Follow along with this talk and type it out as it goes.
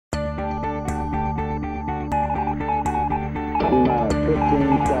15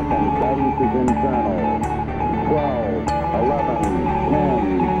 seconds. Guidance is internal. 12, 11,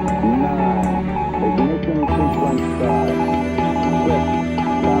 10, 9. Ignition sequence start. 6,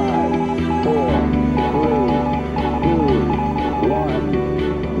 5, 4, 3, 2, 1, 0.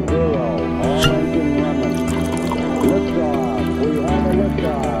 All engine running. Liftoff. We have a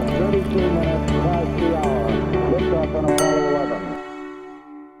liftoff. 32 minutes past the hour. Liftoff on Apollo 11.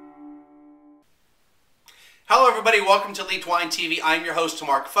 Hello everybody, welcome to Elite Wine TV. I'm your host,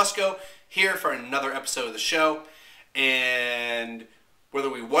 Mark Fusco, here for another episode of the show. And whether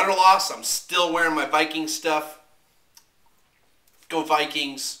we won or lost, I'm still wearing my Vikings stuff. Go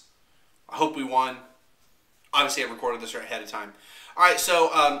Vikings. I hope we won. Obviously, I recorded this right ahead of time. Alright,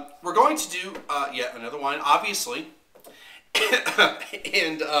 so we're going to do yet another wine, obviously.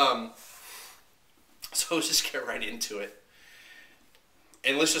 And so let's just get right into it.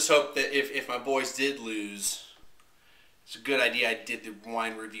 And let's just hope that if my boys did lose, it's a good idea I did the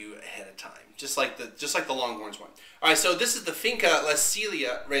wine review ahead of time, just like the Longhorns one. All right, so this is the Finca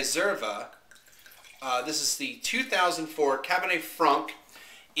Celia Reserva. This is the 2004 Cabernet Franc.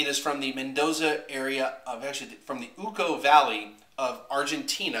 It is from the Mendoza area of from the Uco Valley of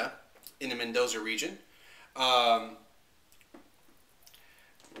Argentina in the Mendoza region.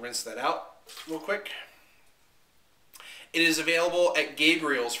 Rinse that out real quick. It is available at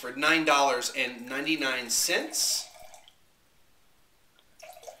Gabriel's for $9.99.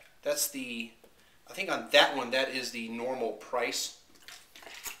 That's the, I think on that one, that is the normal price.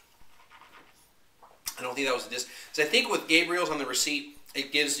 I don't think that was a discount. So I think with Gabriel's on the receipt,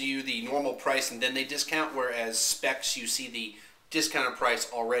 it gives you the normal price and then they discount, whereas Specs, you see the discounted price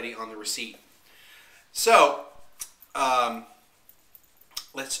already on the receipt. So,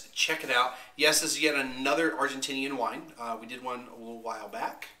 let's check it out. Yes, this is yet another Argentinian wine. We did one a little while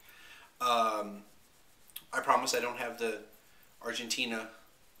back. I promise I don't have the Argentina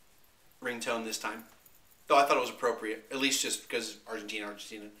ringtone this time. Though I thought it was appropriate, at least just because Argentina.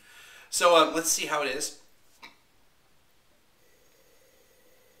 So let's see how it is.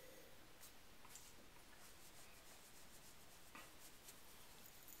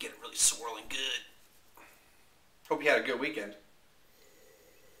 Get it really swirling good. Hope you had a good weekend.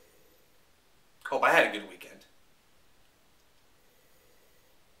 Hope I had a good weekend.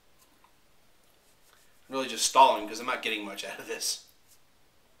 I'm really just stalling because I'm not getting much out of this.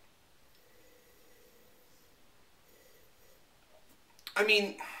 I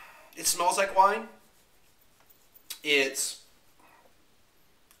mean, it smells like wine. It's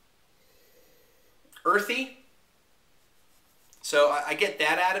earthy. So I get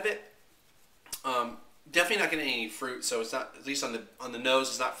that out of it. Definitely not getting any fruit, so it's not, at least on the nose,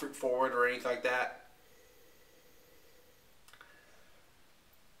 it's not fruit forward or anything like that.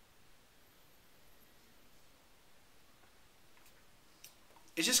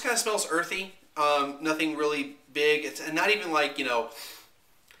 It just kind of smells earthy. Nothing really big. It's not even like, you know,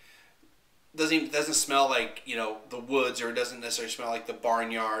 doesn't smell like, you know, the woods, or it doesn't necessarily smell like the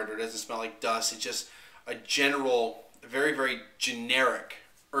barnyard, or it doesn't smell like dust. It's just a general, very, very generic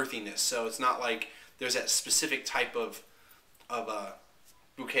earthiness. So it's not like there's that specific type of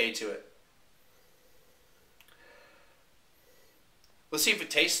bouquet to it. Let's see if it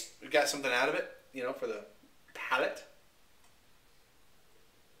tastes. We've got something out of it, you know, for the palate.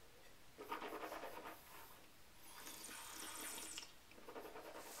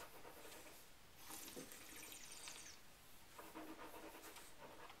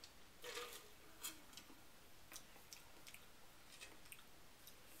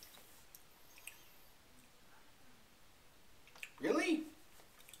 Really?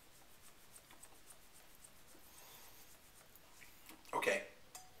 Okay.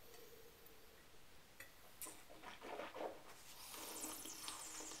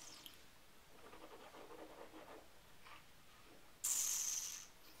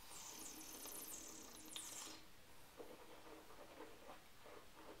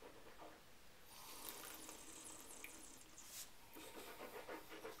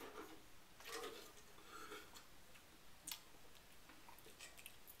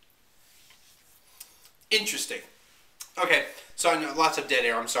 Interesting. Okay, so I know lots of dead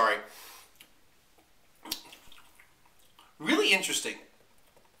air, I'm sorry. Really interesting.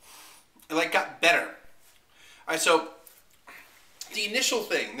 It like got better. Alright, so the initial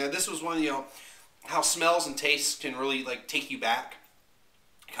thing, now this was one, you know, how smells and tastes can really like take you back.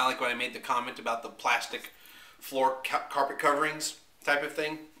 Kind of like when I made the comment about the plastic floor carpet coverings type of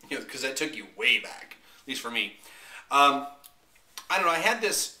thing, you know, because that took you way back, at least for me. I don't know, I had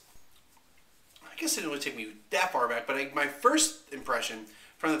this, I guess it didn't really take me that far back, but my first impression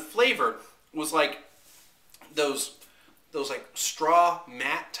from the flavor was like those those like straw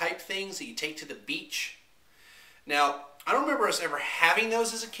mat type things that you take to the beach. Now, I don't remember us ever having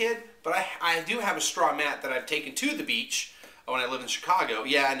those as a kid, but I do have a straw mat that I've taken to the beach when I lived in Chicago.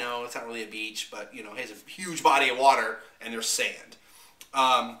 Yeah, I know, it's not really a beach, but, you know, it has a huge body of water and there's sand.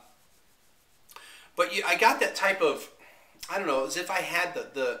 But I got that type of, I don't know, as if I had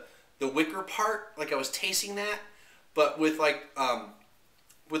the wicker part, like I was tasting that, but with like a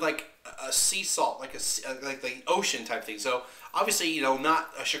sea salt, like the ocean type thing. So obviously, you know,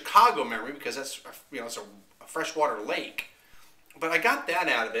 not a Chicago memory because that's, you know, it's a freshwater lake. But I got that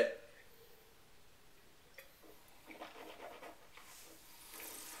out of it.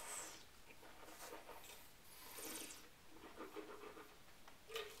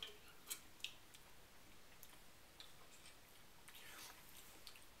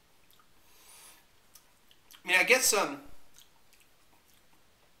 I mean, I get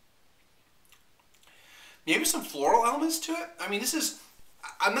maybe some floral elements to it. I mean,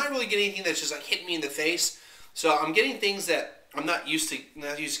 I'm not really getting anything that's just like hitting me in the face. So I'm getting things that I'm not used to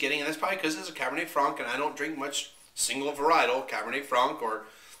getting, and that's probably because it's a Cabernet Franc, and I don't drink much single varietal Cabernet Franc or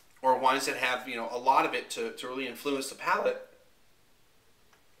wines that have, you know, a lot of it to really influence the palate.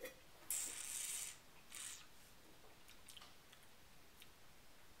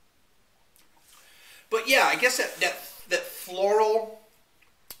 But yeah, I guess that floral.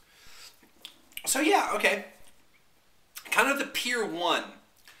 So yeah, okay. Kind of the Pier 1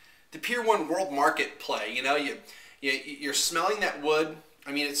 world market play. You know, you're smelling that wood.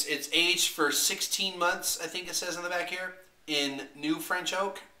 I mean, it's aged for 16 months. I think it says on the back here in new French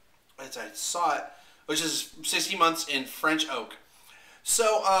oak. As I saw it, which is 16 months in French oak.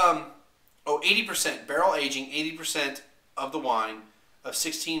 So 80% barrel aging, 80% of the wine of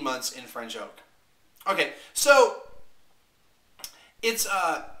 16 months in French oak. Okay, so it's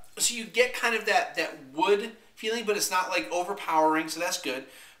so you get kind of that wood feeling, but it's not like overpowering, so that's good.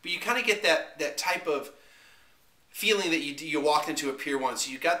 But you kind of get that type of feeling that you walked into a Pier 1.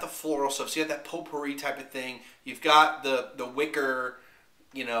 So you've got the floral stuff, so you got that potpourri type of thing. You've got the wicker,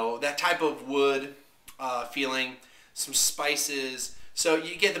 you know, that type of wood feeling, some spices. So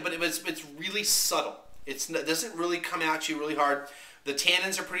you get but it's really subtle. It doesn't really come at you really hard. The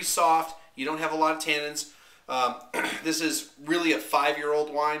tannins are pretty soft. You don't have a lot of tannins. This is really a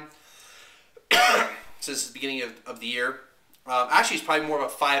 5-year-old wine. So this is the beginning of the year. Actually, it's probably more of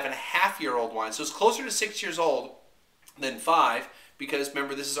a 5.5-year-old wine. So it's closer to 6 years old than 5, because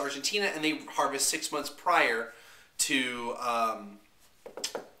remember, this is Argentina, and they harvest 6 months prior to us,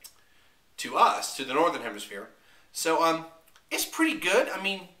 to the northern hemisphere. So it's pretty good. I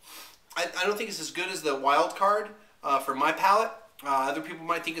mean, I don't think it's as good as the wild card for my palate. Other people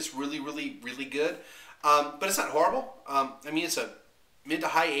might think it's really, really, really good. But it's not horrible. I mean, it's a mid to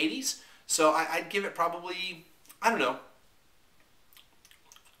high 80s. So I'd give it probably, I don't know,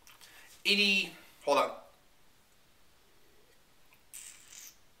 80, hold on.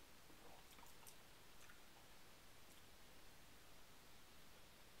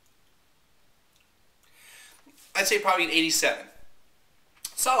 I'd say probably an 87.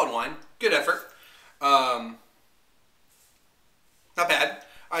 Solid wine, good effort. Not bad.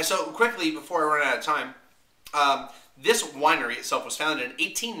 All right, so quickly, before I run out of time, this winery itself was founded in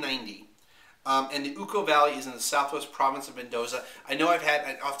 1890, and the Uco Valley is in the southwest province of Mendoza. I know I've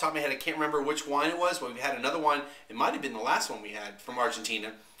had, off the top of my head, I can't remember which wine it was, but we've had another wine. It might have been the last one we had from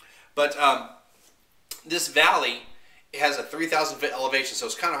Argentina. But this valley, it has a 3,000-foot elevation, so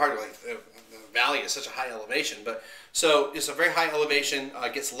it's kind of hard to, like, the valley is such a high elevation. But so it's a very high elevation,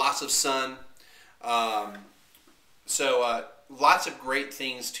 gets lots of sun. Lots of great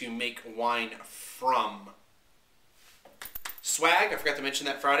things to make wine from. Swag, I forgot to mention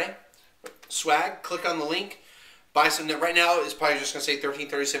that Friday. Swag, click on the link. Buy some. Right now, it's probably just going to say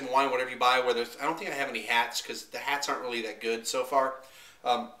 1337 wine, whatever you buy. Whether I don't think I have any hats because the hats aren't really that good so far.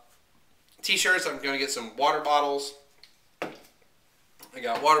 T-shirts, I'm going to get some water bottles. I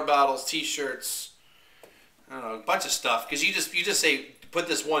got water bottles, T-shirts, I don't know, a bunch of stuff. Because you just say, put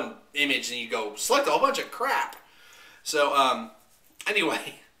this one image and you go, select a whole bunch of crap. So,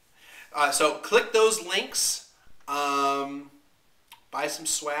 anyway, so click those links, buy some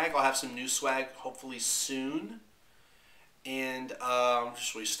swag. I'll have some new swag hopefully soon. And I'm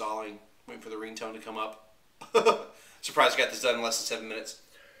just really stalling, waiting for the ringtone to come up. Surprised I got this done in less than 7 minutes.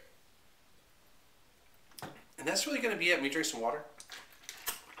 And that's really going to be it. Let me drink some water.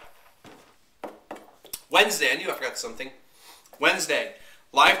 Wednesday, I knew I forgot something. Wednesday,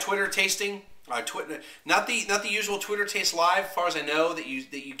 live Twitter tasting. Not the usual Twitter Taste Live, as far as I know, that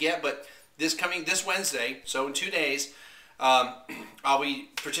you get, but this Wednesday, so in 2 days, I'll be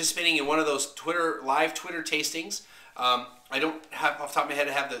participating in one of those live Twitter tastings. I don't have, off the top of my head,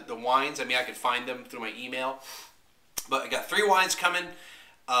 I have the wines. I mean, I could find them through my email. But I got 3 wines coming,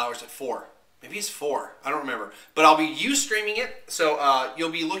 or is it 4? Maybe it's 4. I don't remember. But I'll be Ustreaming it. So you'll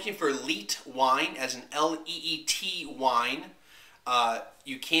be looking for Leet Wine, as in L-E-E-T wine.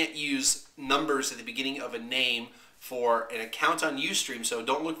 You can't use numbers at the beginning of a name for an account on Ustream, so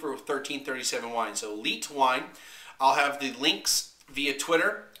don't look for 1337 wine. So Leet Wine. I'll have the links via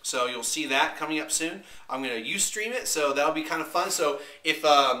Twitter, so you'll see that coming up soon. I'm going to Ustream it, so that'll be kind of fun. So if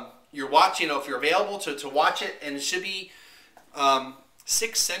you're watching, if you're available to watch it, and it should be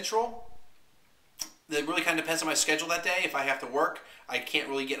 6 Central. It really kind of depends on my schedule that day. If I have to work, I can't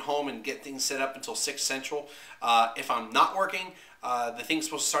really get home and get things set up until 6 Central. If I'm not working, the thing's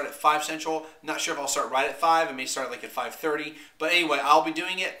supposed to start at 5 Central. Not sure if I'll start right at 5. I may start like at 5:30. But anyway, I'll be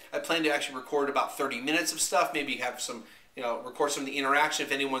doing it. I plan to actually record about 30 minutes of stuff. Maybe have some, record some of the interaction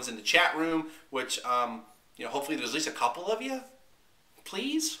if anyone's in the chat room, which, hopefully there's at least a couple of you,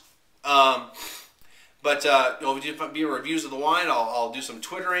 please. But it'll be reviews of the wine. I'll do some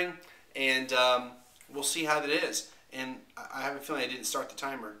Twittering, and we'll see how that is. And I have a feeling I didn't start the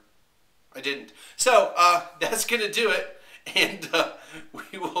timer. I didn't. So that's going to do it. And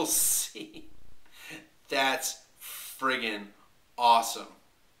we will see. That's friggin' awesome.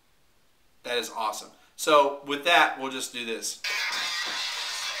 That is awesome. So with that, we'll just do this.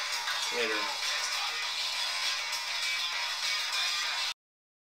 Later.